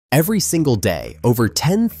Every single day, over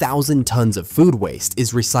 10,000 tons of food waste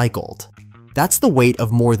is recycled. That's the weight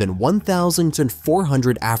of more than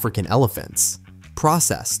 1,400 African elephants.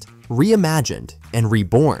 Processed, reimagined, and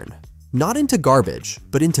reborn. Not into garbage,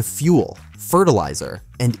 but into fuel, fertilizer,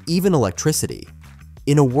 and even electricity.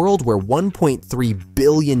 In a world where 1.3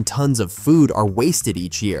 billion tons of food are wasted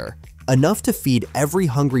each year, enough to feed every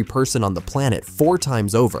hungry person on the planet 4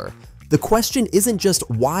 times over, the question isn't just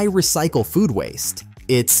why recycle food waste,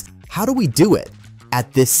 it's how do we do it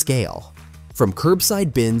at this scale? From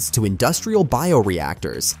curbside bins to industrial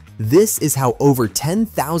bioreactors, this is how over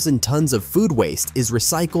 10,000 tons of food waste is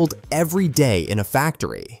recycled every day in a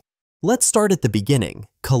factory. Let's start at the beginning,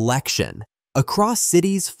 collection. Across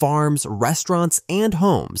cities, farms, restaurants, and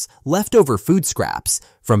homes, leftover food scraps,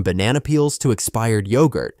 from banana peels to expired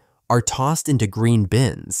yogurt, are tossed into green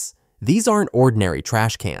bins. These aren't ordinary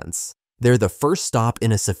trash cans. They're the first stop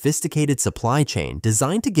in a sophisticated supply chain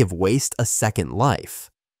designed to give waste a second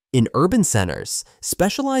life. In urban centers,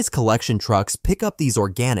 specialized collection trucks pick up these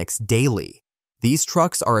organics daily. These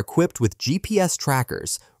trucks are equipped with GPS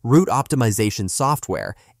trackers, route optimization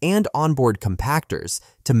software, and onboard compactors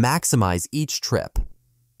to maximize each trip.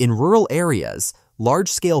 In rural areas,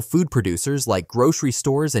 large-scale food producers like grocery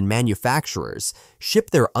stores and manufacturers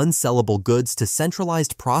ship their unsellable goods to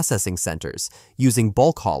centralized processing centers using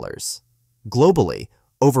bulk haulers. Globally,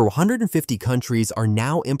 over 150 countries are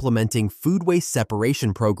now implementing food waste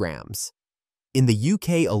separation programs. In the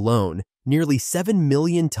UK alone, nearly 7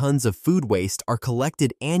 million tons of food waste are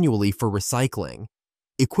collected annually for recycling,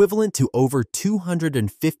 equivalent to over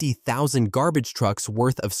 250,000 garbage trucks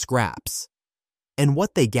worth of scraps. And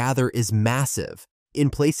what they gather is massive. In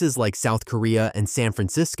places like South Korea and San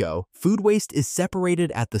Francisco, food waste is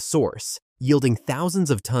separated at the source, yielding thousands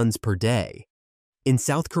of tons per day. In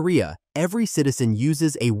South Korea, every citizen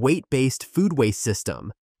uses a weight-based food waste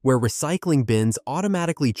system, where recycling bins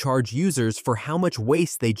automatically charge users for how much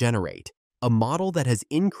waste they generate, a model that has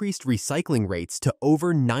increased recycling rates to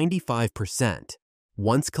over 95%.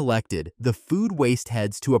 Once collected, the food waste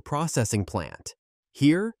heads to a processing plant.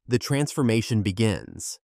 Here, the transformation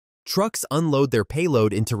begins. Trucks unload their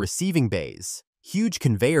payload into receiving bays. Huge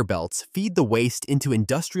conveyor belts feed the waste into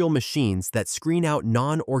industrial machines that screen out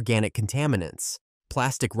non-organic contaminants.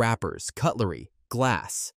 Plastic wrappers, cutlery,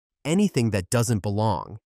 glass, anything that doesn't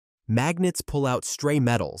belong. Magnets pull out stray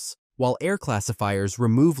metals, while air classifiers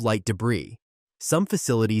remove light debris. Some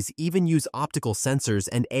facilities even use optical sensors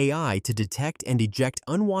and AI to detect and eject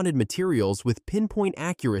unwanted materials with pinpoint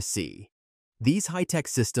accuracy. These high-tech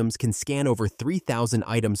systems can scan over 3,000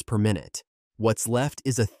 items per minute. What's left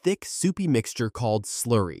is a thick, soupy mixture called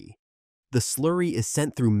slurry. The slurry is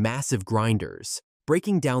sent through massive grinders,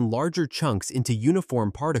 breaking down larger chunks into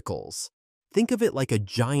uniform particles. Think of it like a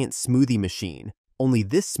giant smoothie machine, only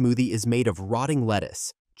this smoothie is made of rotting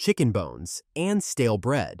lettuce, chicken bones, and stale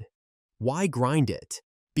bread. Why grind it?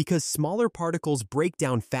 Because smaller particles break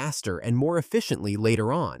down faster and more efficiently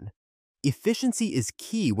later on. Efficiency is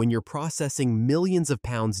key when you're processing millions of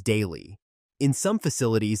pounds daily. In some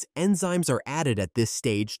facilities, enzymes are added at this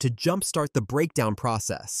stage to jumpstart the breakdown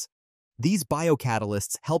process. These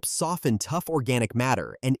biocatalysts help soften tough organic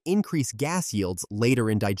matter and increase gas yields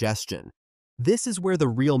later in digestion. This is where the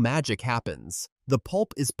real magic happens. The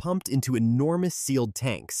pulp is pumped into enormous sealed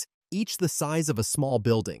tanks, each the size of a small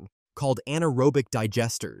building, called anaerobic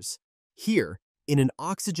digesters. Here, in an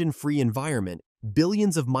oxygen-free environment,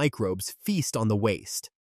 billions of microbes feast on the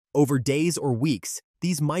waste. Over days or weeks,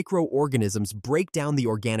 these microorganisms break down the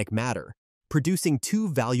organic matter, producing 2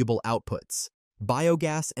 valuable outputs: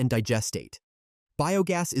 biogas and digestate.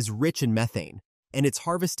 Biogas is rich in methane, and it's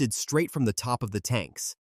harvested straight from the top of the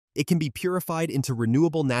tanks. It can be purified into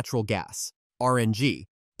renewable natural gas, RNG,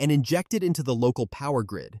 and injected into the local power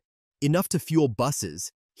grid, enough to fuel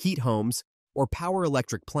buses, heat homes, or power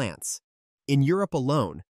electric plants. In Europe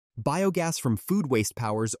alone, biogas from food waste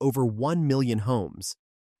powers over 1 million homes.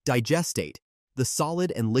 Digestate, the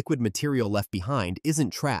solid and liquid material left behind, isn't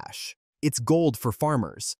trash. It's gold for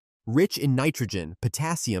farmers. Rich in nitrogen,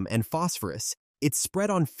 potassium, and phosphorus, it's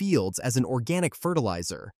spread on fields as an organic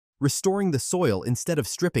fertilizer, restoring the soil instead of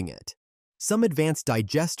stripping it. Some advanced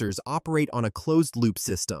digesters operate on a closed-loop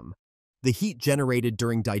system. The heat generated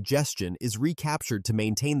during digestion is recaptured to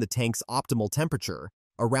maintain the tank's optimal temperature,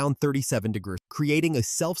 around 37 degrees, creating a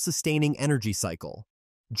self-sustaining energy cycle.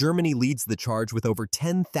 Germany leads the charge with over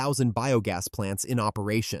 10,000 biogas plants in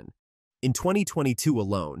operation. In 2022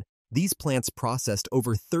 alone, these plants processed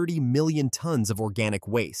over 30 million tons of organic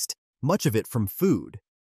waste, much of it from food.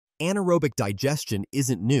 Anaerobic digestion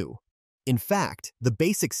isn't new. In fact, the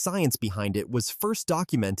basic science behind it was first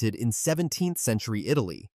documented in 17th century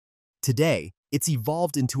Italy. Today, it's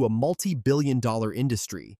evolved into a multi-billion-dollar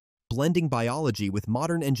industry, blending biology with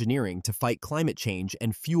modern engineering to fight climate change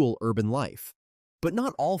and fuel urban life. But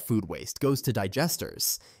not all food waste goes to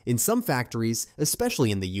digesters. In some factories, especially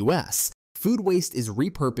in the US, food waste is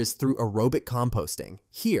repurposed through aerobic composting.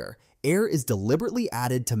 Here, air is deliberately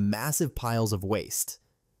added to massive piles of waste.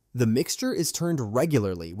 The mixture is turned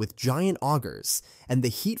regularly with giant augers, and the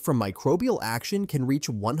heat from microbial action can reach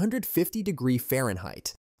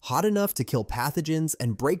 150°F, hot enough to kill pathogens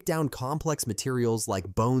and break down complex materials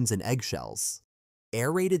like bones and eggshells.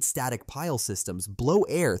 Aerated static pile systems blow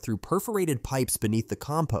air through perforated pipes beneath the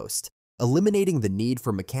compost, eliminating the need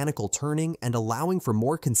for mechanical turning and allowing for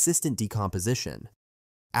more consistent decomposition.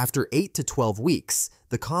 After 8 to 12 weeks,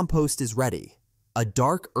 the compost is ready, a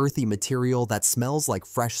dark, earthy material that smells like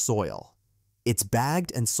fresh soil. It's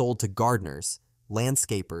bagged and sold to gardeners,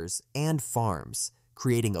 landscapers, and farms,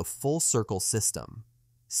 creating a full-circle system.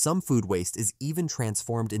 Some food waste is even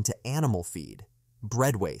transformed into animal feed.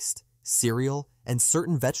 Bread waste, cereal, and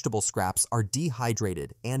certain vegetable scraps are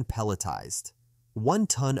dehydrated and pelletized. 1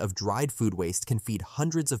 ton of dried food waste can feed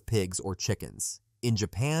hundreds of pigs or chickens. In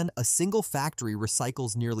Japan, a single factory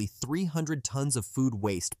recycles nearly 300 tons of food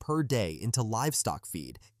waste per day into livestock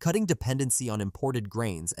feed, cutting dependency on imported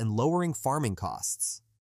grains and lowering farming costs.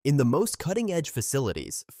 In the most cutting-edge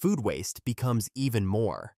facilities, food waste becomes even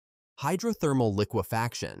more. Hydrothermal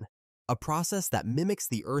liquefaction, a process that mimics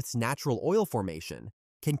the Earth's natural oil formation,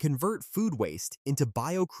 can convert food waste into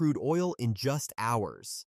bio-crude oil in just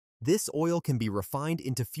hours. This oil can be refined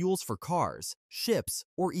into fuels for cars, ships,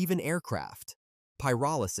 or even aircraft.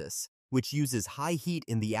 Pyrolysis, which uses high heat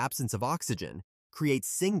in the absence of oxygen, creates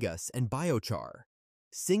syngas and biochar.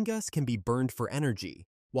 Syngas can be burned for energy,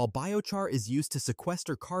 while biochar is used to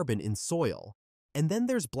sequester carbon in soil. And then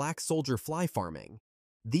there's black soldier fly farming.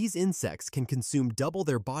 These insects can consume double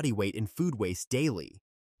their body weight in food waste daily.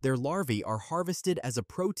 Their larvae are harvested as a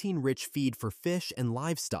protein-rich feed for fish and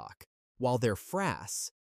livestock, while their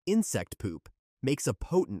frass, insect poop, makes a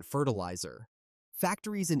potent fertilizer.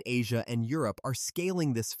 Factories in Asia and Europe are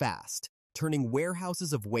scaling this fast, turning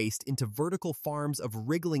warehouses of waste into vertical farms of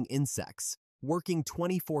wriggling insects, working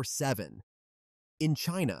 24/7. In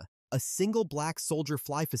China, a single black soldier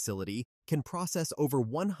fly facility can process over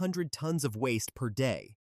 100 tons of waste per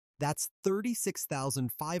day. That's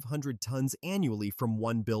 36,500 tons annually from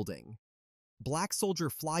one building. Black soldier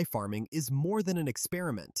fly farming is more than an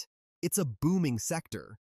experiment. It's a booming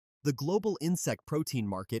sector. The global insect protein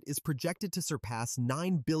market is projected to surpass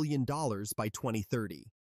 $9 billion by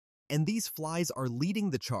 2030. And these flies are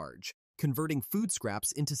leading the charge, converting food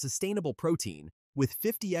scraps into sustainable protein with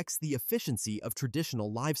 50x the efficiency of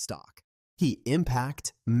traditional livestock. The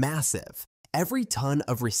impact, massive. Every ton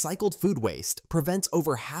of recycled food waste prevents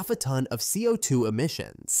over half a ton of CO2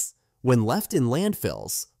 emissions. When left in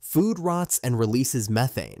landfills, food rots and releases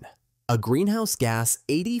methane, a greenhouse gas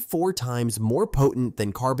 84 times more potent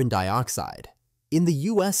than carbon dioxide. In the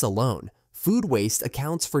US alone, food waste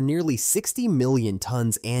accounts for nearly 60 million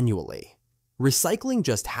tons annually. Recycling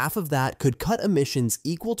just half of that could cut emissions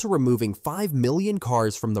equal to removing 5 million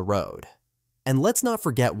cars from the road. And let's not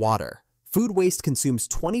forget water. Food waste consumes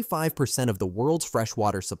 25% of the world's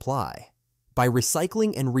freshwater supply. By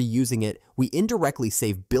recycling and reusing it, we indirectly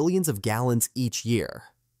save billions of gallons each year.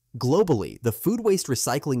 Globally, the food waste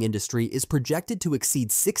recycling industry is projected to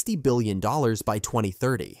exceed $60 billion by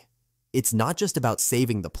 2030. It's not just about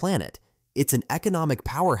saving the planet, it's an economic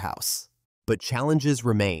powerhouse. But challenges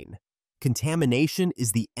remain. Contamination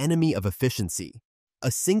is the enemy of efficiency.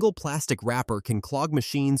 A single plastic wrapper can clog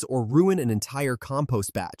machines or ruin an entire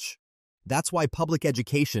compost batch. That's why public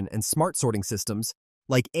education and smart sorting systems,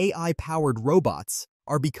 like AI-powered robots,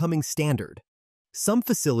 are becoming standard. Some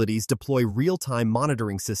facilities deploy real-time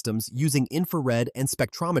monitoring systems using infrared and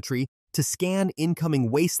spectrometry to scan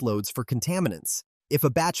incoming waste loads for contaminants. If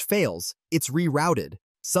a batch fails, it's rerouted,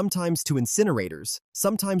 sometimes to incinerators,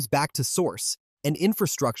 sometimes back to source, and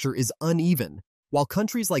infrastructure is uneven. While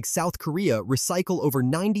countries like South Korea recycle over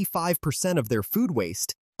 95% of their food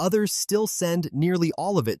waste, others still send nearly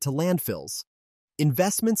all of it to landfills.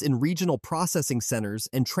 Investments in regional processing centers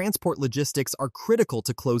and transport logistics are critical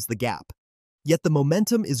to close the gap. Yet the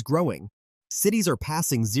momentum is growing. Cities are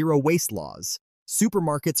passing zero-waste laws.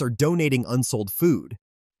 Supermarkets are donating unsold food.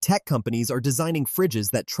 Tech companies are designing fridges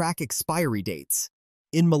that track expiry dates.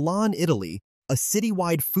 In Milan, Italy, a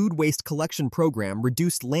citywide food waste collection program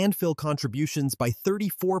reduced landfill contributions by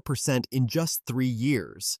 34% in just 3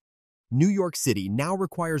 years. New York City now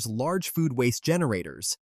requires large food waste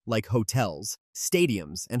generators, like hotels,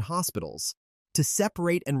 stadiums, and hospitals, to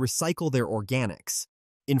separate and recycle their organics.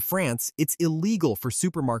 In France, it's illegal for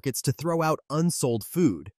supermarkets to throw out unsold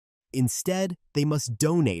food. Instead, they must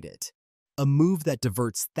donate it, a move that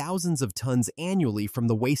diverts thousands of tons annually from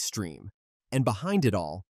the waste stream. And behind it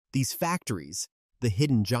all, these factories, the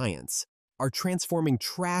hidden giants, are transforming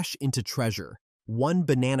trash into treasure, one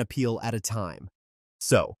banana peel at a time.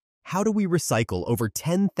 So, how do we recycle over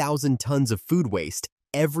 10,000 tons of food waste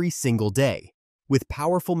every single day? With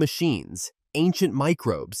powerful machines, ancient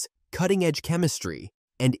microbes, cutting-edge chemistry,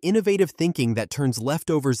 and innovative thinking that turns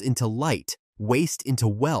leftovers into light, waste into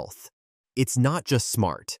wealth. It's not just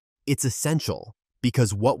smart, it's essential,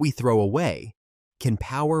 because what we throw away can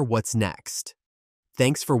power what's next.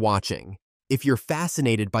 Thanks for watching. If you're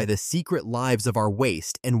fascinated by the secret lives of our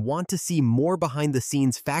waste and want to see more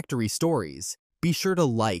behind-the-scenes factory stories, be sure to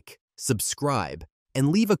like, subscribe, and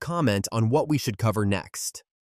leave a comment on what we should cover next.